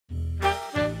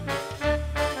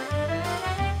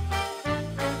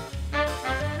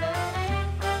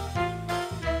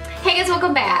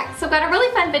welcome back. So I've got a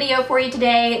really fun video for you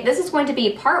today. This is going to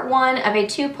be part one of a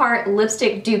two-part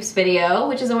lipstick dupes video,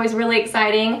 which is always really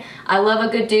exciting. I love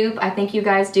a good dupe. I think you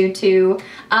guys do too.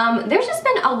 There's just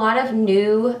been a lot of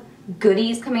new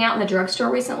goodies coming out in the drugstore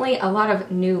recently, a lot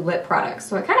of new lip products.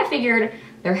 So I kind of figured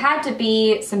there had to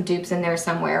be some dupes in there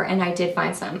somewhere, and I did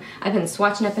find some. I've been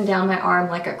swatching up and down my arm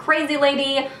like a crazy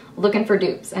lady looking for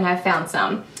dupes, and I found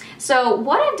some. So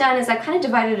what I've done is I've kind of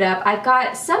divided it up. I've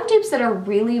got some dupes that are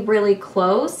really, really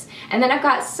close, and then I've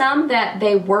got some that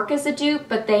they work as a dupe,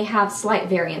 but they have slight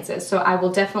variances. So I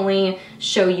will definitely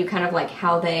show you kind of like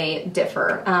how they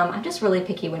differ. I'm just really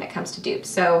picky when it comes to dupes,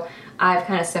 so I've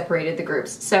kind of separated the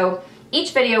groups. So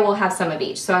each video will have some of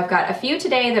each. So I've got a few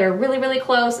today that are really, really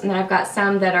close, and then I've got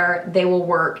some that are, they will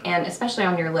work, and especially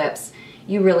on your lips,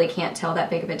 you really can't tell that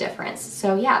big of a difference.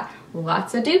 So yeah,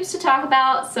 lots of dupes to talk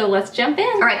about, so let's jump in.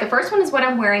 All right, the first one is what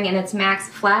I'm wearing, and it's MAC's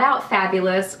Flat Out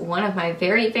Fabulous, one of my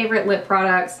very favorite lip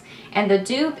products. And the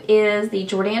dupe is the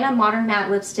Jordana Modern Matte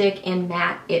Lipstick in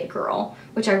Matte It Girl,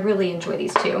 which I really enjoy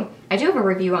these two. I do have a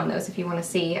review on those if you want to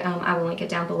see. I will link it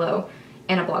down below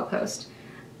and a blog post.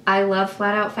 I love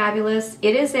Flat Out Fabulous.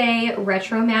 It is a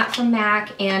retro matte from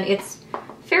MAC, and it's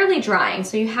fairly drying,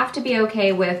 so you have to be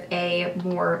okay with a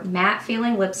more matte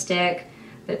feeling lipstick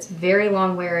that's very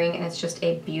long wearing, and it's just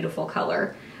a beautiful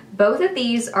color. Both of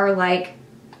these are like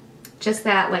just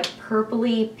that like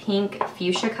purpley pink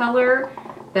fuchsia color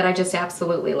that I just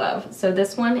absolutely love. So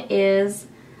this one is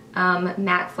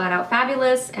MAC Flat Out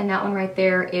Fabulous, and that one right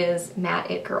there is Matte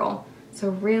It Girl. So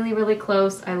really, really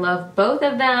close. I love both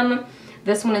of them.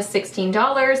 This one is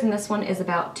 $16 and this one is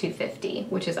about $2.50,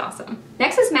 which is awesome.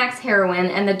 Next is MAC's Heroine,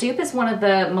 and the dupe is one of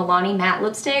the Milani matte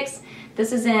lipsticks.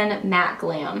 This is in Matte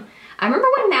Glam. I remember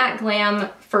when Matte Glam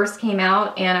first came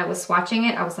out and I was swatching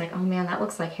it, I was like, oh man, that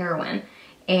looks like Heroine.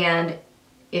 And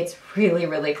it's really,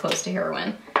 really close to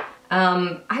Heroine.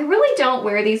 I really don't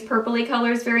wear these purpley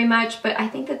colors very much, but I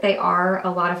think that they are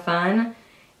a lot of fun.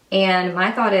 And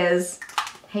my thought is,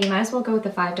 hey, you might as well go with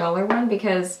the $5 one,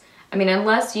 because I mean,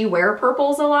 unless you wear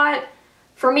purples a lot,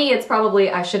 for me it's probably,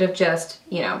 I should have just,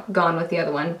 you know, gone with the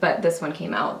other one, but this one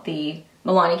came out, the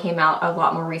Milani came out a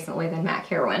lot more recently than MAC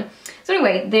Heroine. So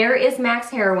anyway, there is MAC's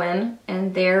Heroine,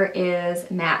 and there is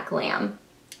Matte Glam.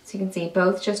 So you can see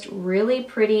both just really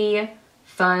pretty,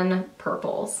 fun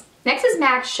purples. Next is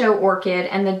MAC's Show Orchid,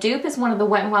 and the dupe is one of the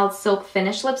Wet n Wild Silk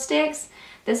Finish lipsticks.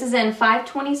 This is in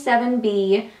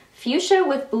 527B, Fuchsia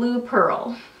with Blue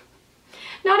Pearl.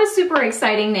 Not a super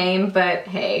exciting name, but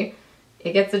hey,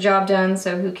 it gets the job done,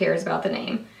 so who cares about the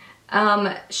name.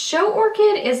 Show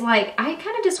Orchid is like, I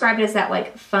kind of describe it as that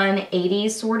like fun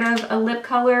 80s sort of a lip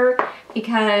color,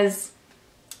 because,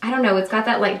 I don't know, it's got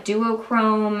that like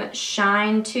duochrome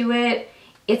shine to it.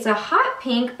 It's a hot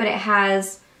pink, but it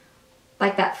has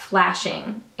like that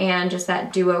flashing and just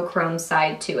that duochrome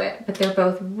side to it. But they're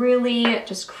both really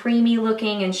just creamy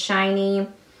looking and shiny.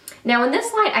 Now in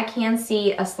this light, I can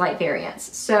see a slight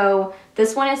variance. So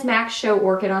this one is MAC's Show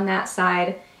Orchid on that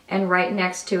side, and right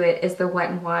next to it is the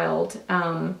Wet n Wild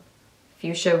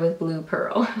Fuchsia with Blue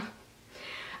Pearl.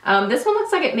 This one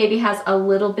looks like it maybe has a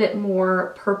little bit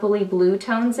more purpley blue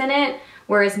tones in it,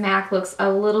 whereas MAC looks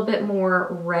a little bit more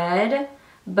red,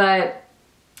 but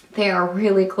they are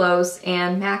really close,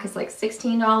 and MAC is like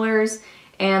 $16,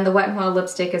 and the Wet n Wild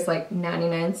lipstick is like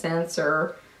 99 cents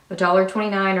or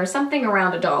 $1.29 or something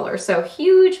around $1. So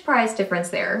huge price difference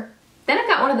there. Then I've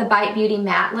got one of the Bite Beauty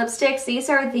matte lipsticks. These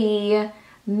are the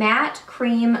Matte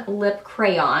Cream Lip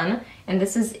Crayon, and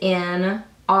this is in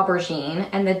Aubergine,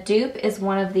 and the dupe is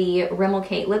one of the Rimmel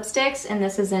Kate lipsticks, and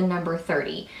this is in number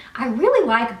 30. I really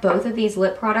like both of these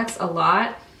lip products a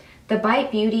lot. The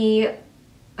Bite Beauty,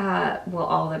 well,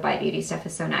 all the Bite Beauty stuff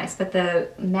is so nice, but the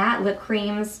matte lip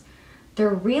creams, they're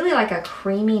really like a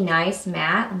creamy, nice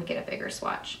matte. Let me get a bigger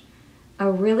swatch. A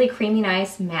really creamy,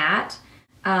 nice matte.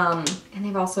 And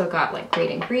they've also got like great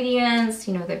ingredients.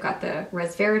 You know, they've got the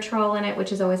resveratrol in it,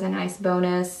 which is always a nice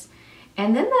bonus.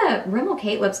 And then the Rimmel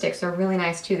Kate lipsticks are really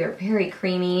nice too. They're very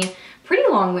creamy, pretty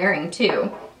long wearing too.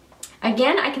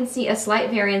 Again, I can see a slight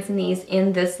variance in these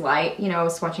in this light. You know, I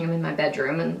was swatching them in my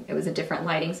bedroom and it was a different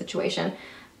lighting situation.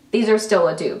 These are still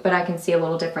a dupe, but I can see a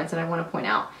little difference that I want to point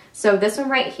out. So this one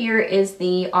right here is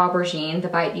the Aubergine, the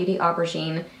Bite Beauty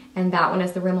Aubergine, and that one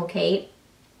is the Rimmel Kate.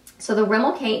 So the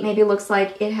Rimmel Kate maybe looks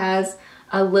like it has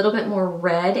a little bit more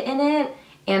red in it,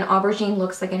 and Aubergine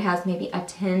looks like it has maybe a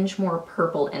tinge more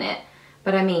purple in it.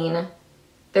 But I mean,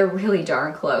 they're really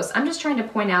darn close. I'm just trying to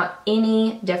point out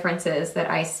any differences that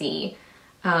I see.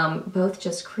 Both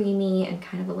just creamy and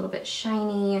kind of a little bit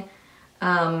shiny.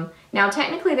 Now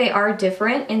technically they are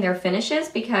different in their finishes,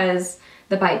 because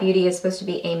the Bite Beauty is supposed to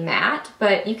be a matte,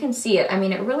 but you can see it. I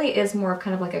mean, it really is more of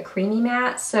kind of like a creamy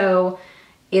matte, so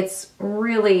it's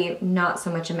really not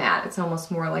so much a matte. It's almost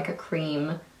more like a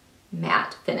cream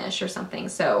matte finish or something.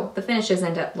 So the finishes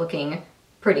end up looking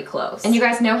pretty close. And you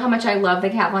guys know how much I love the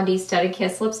Kat Von D Studded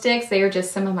Kiss lipsticks. They are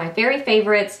just some of my very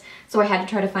favorites, so I had to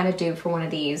try to find a dupe for one of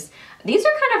these. These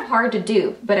are kind of hard to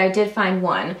dupe, but I did find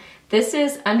one. This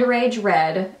is Underage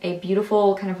Red, a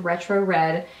beautiful kind of retro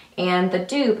red, and the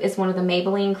dupe is one of the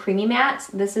Maybelline Creamy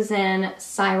Mattes. This is in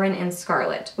Siren and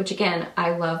Scarlet, which again,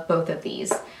 I love both of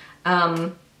these.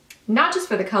 Not just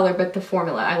for the color, but the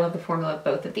formula. I love the formula of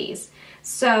both of these.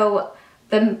 So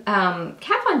the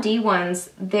Kat Von D ones,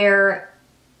 they're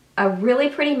a really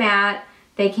pretty matte.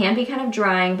 They can be kind of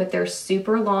drying, but they're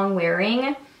super long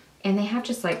wearing. And they have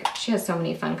just like, she has so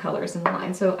many fun colors in the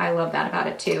line, so I love that about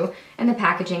it too. And the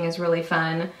packaging is really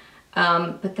fun.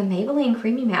 But the Maybelline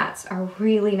Creamy Mattes are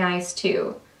really nice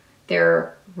too.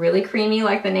 They're really creamy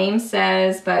like the name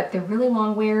says, but they're really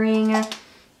long wearing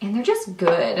and they're just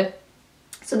good.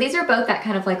 So these are both that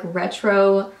kind of like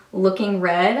retro looking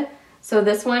red. So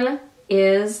this one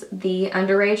is the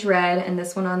Underage Red and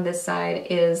this one on this side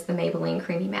is the Maybelline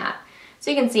Creamy Matte. So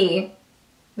you can see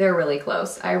they're really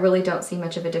close. I really don't see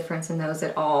much of a difference in those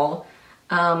at all.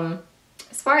 As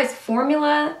far as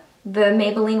formula, the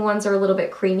Maybelline ones are a little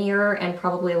bit creamier and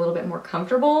probably a little bit more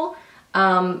comfortable.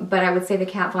 But I would say the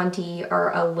Kat Von D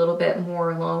are a little bit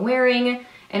more long wearing.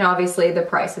 And obviously the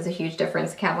price is a huge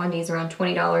difference. Kat Von D is around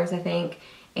 $20, I think.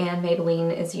 And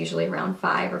Maybelline is usually around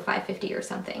 $5 or $5.50 or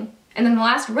something. And then the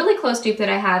last really close dupe that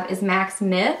I have is Max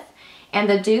Myth. And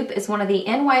the dupe is one of the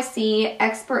NYC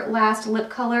Expert Last lip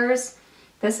colors.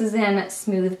 This is in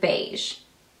Smooth Beige.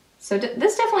 So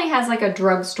this definitely has like a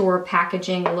drugstore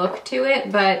packaging look to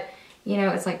it, but you know,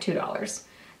 it's like $2.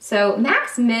 So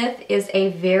Max Myth is a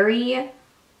very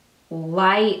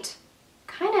light,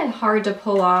 kind of hard to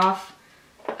pull off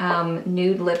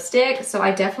nude lipstick. So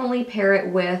I definitely pair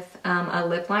it with a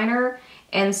lip liner,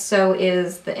 and so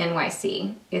is the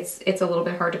NYC. It's a little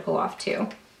bit hard to pull off too.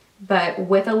 But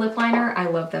with a lip liner, I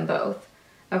love them both.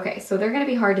 Okay, so they're gonna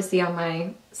be hard to see on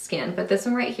my skin, but this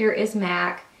one right here is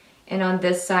MAC, and on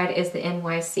this side is the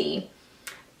NYC.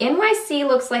 NYC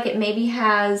looks like it maybe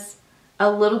has a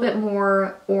little bit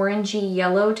more orangey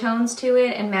yellow tones to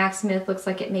it, and Max Smith looks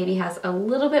like it maybe has a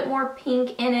little bit more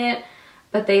pink in it,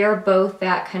 but they are both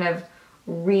that kind of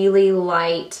really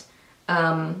light,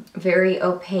 very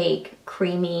opaque,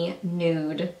 creamy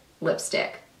nude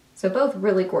lipstick. So both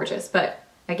really gorgeous, but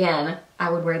again, I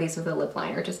would wear these with a lip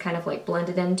liner, just kind of like blend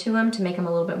it into them to make them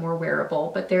a little bit more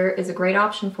wearable. But there is a great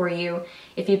option for you.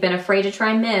 If you've been afraid to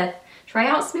try Myth, try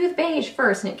out Smooth Beige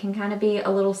first, and it can kind of be a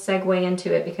little segue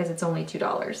into it because it's only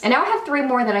 $2. And now I have 3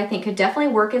 more that I think could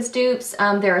definitely work as dupes.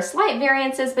 There are slight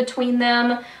variances between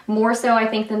them, more so I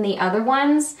think than the other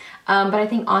ones. But I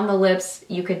think on the lips,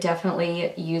 you could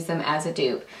definitely use them as a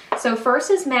dupe. So first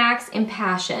is MAC's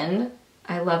Impassioned.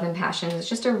 I love Impassioned. It's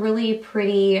just a really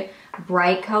pretty,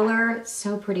 bright color. It's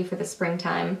so pretty for the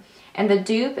springtime. And the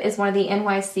dupe is one of the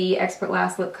NYC Expert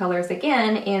Last lip colors,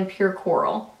 again, in Pure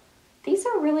Coral. These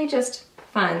are really just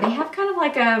fun. They have kind of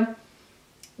like a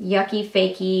yucky,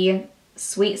 fakey,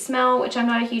 sweet smell, which I'm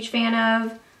not a huge fan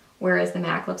of. Whereas the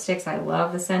MAC lipsticks, I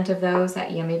love the scent of those,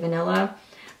 that yummy vanilla.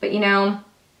 But you know,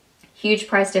 huge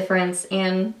price difference,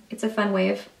 and it's a fun way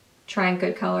of trying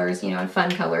good colors, you know, and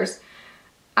fun colors.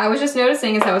 I was just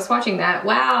noticing as I was watching that,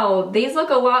 wow, these look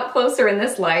a lot closer in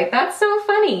this light. That's so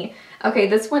funny. Okay,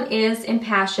 this one is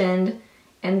Impassioned,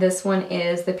 and this one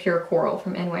is the Pure Coral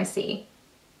from NYC.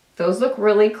 Those look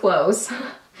really close.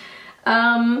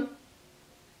 I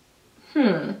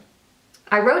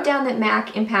wrote down that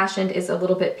MAC Impassioned is a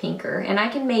little bit pinker, and I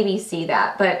can maybe see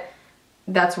that, but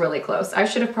that's really close. I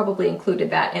should have probably included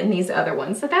that in these other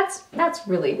ones. So that's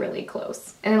really, really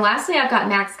close. And then lastly, I've got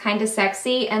MAC's Kinda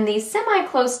Sexy, and the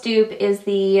semi-close dupe is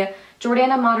the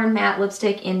Jordana Modern Matte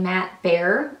Lipstick in Matte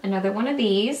Bear, another one of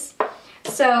these.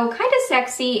 So Kinda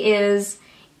Sexy is,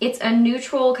 it's a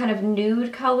neutral kind of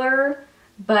nude color,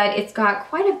 but it's got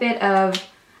quite a bit of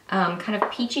kind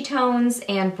of peachy tones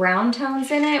and brown tones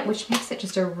in it, which makes it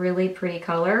just a really pretty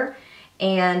color.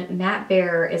 And Matte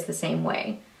Bear is the same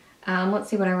way. Let's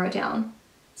see what I wrote down.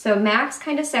 So MAC's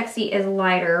Kinda Sexy is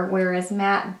lighter, whereas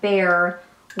Matte Bear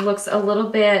looks a little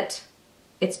bit,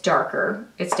 it's darker.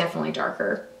 It's definitely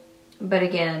darker. But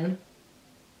again,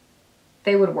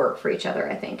 they would work for each other,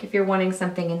 I think. If you're wanting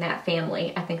something in that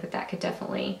family, I think that that could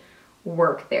definitely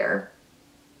work there.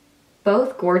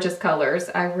 Both gorgeous colors.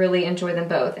 I really enjoy them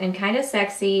both. And Kinda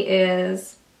Sexy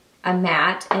is a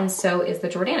matte, and so is the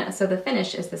Jordana. So the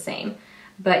finish is the same.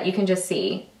 but you can just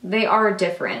see they are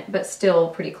different, but still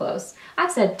pretty close.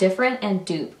 I've said different and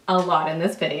dupe a lot in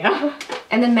this video.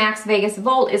 And then MAC's Vegas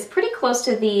Volt is pretty close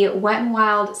to the Wet n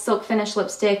Wild Silk Finish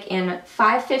Lipstick in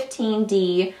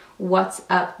 515D What's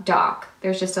Up Doc.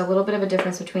 There's just a little bit of a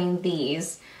difference between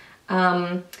these.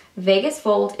 Vegas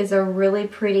Volt is a really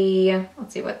pretty,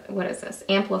 let's see, what is this?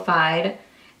 Amplified.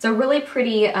 It's a really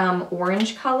pretty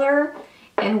orange color.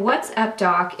 And What's Up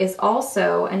Doc is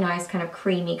also a nice kind of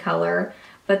creamy color,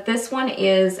 but this one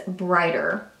is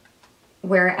brighter,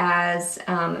 whereas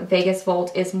Vegas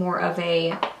Volt is more of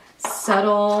a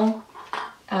subtle,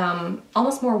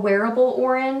 almost more wearable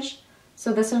orange.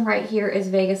 So this one right here is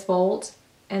Vegas Volt,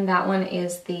 and that one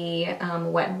is the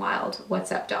Wet n Wild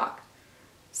What's Up Doc.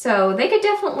 So they could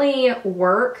definitely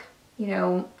work, you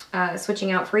know,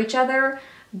 switching out for each other,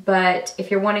 but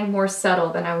if you're wanting more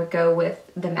subtle, then I would go with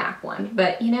the MAC one.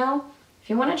 But you know, if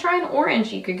you want to try an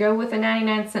orange, you could go with a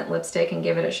 99-cent lipstick and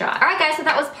give it a shot. All right guys, so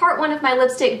that was part one of my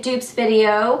lipstick dupes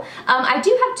video. I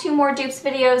do have 2 more dupes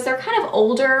videos. They're kind of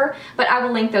older, but I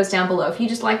will link those down below. If you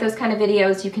just like those kind of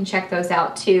videos, you can check those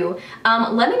out too.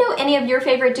 Let me know any of your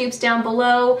favorite dupes down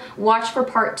below. Watch for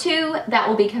part 2. That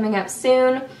will be coming up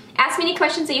soon. Ask me any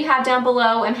questions that you have down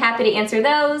below. I'm happy to answer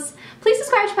those. Please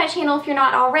subscribe to my channel if you're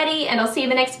not already, and I'll see you in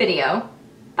the next video.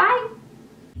 Bye!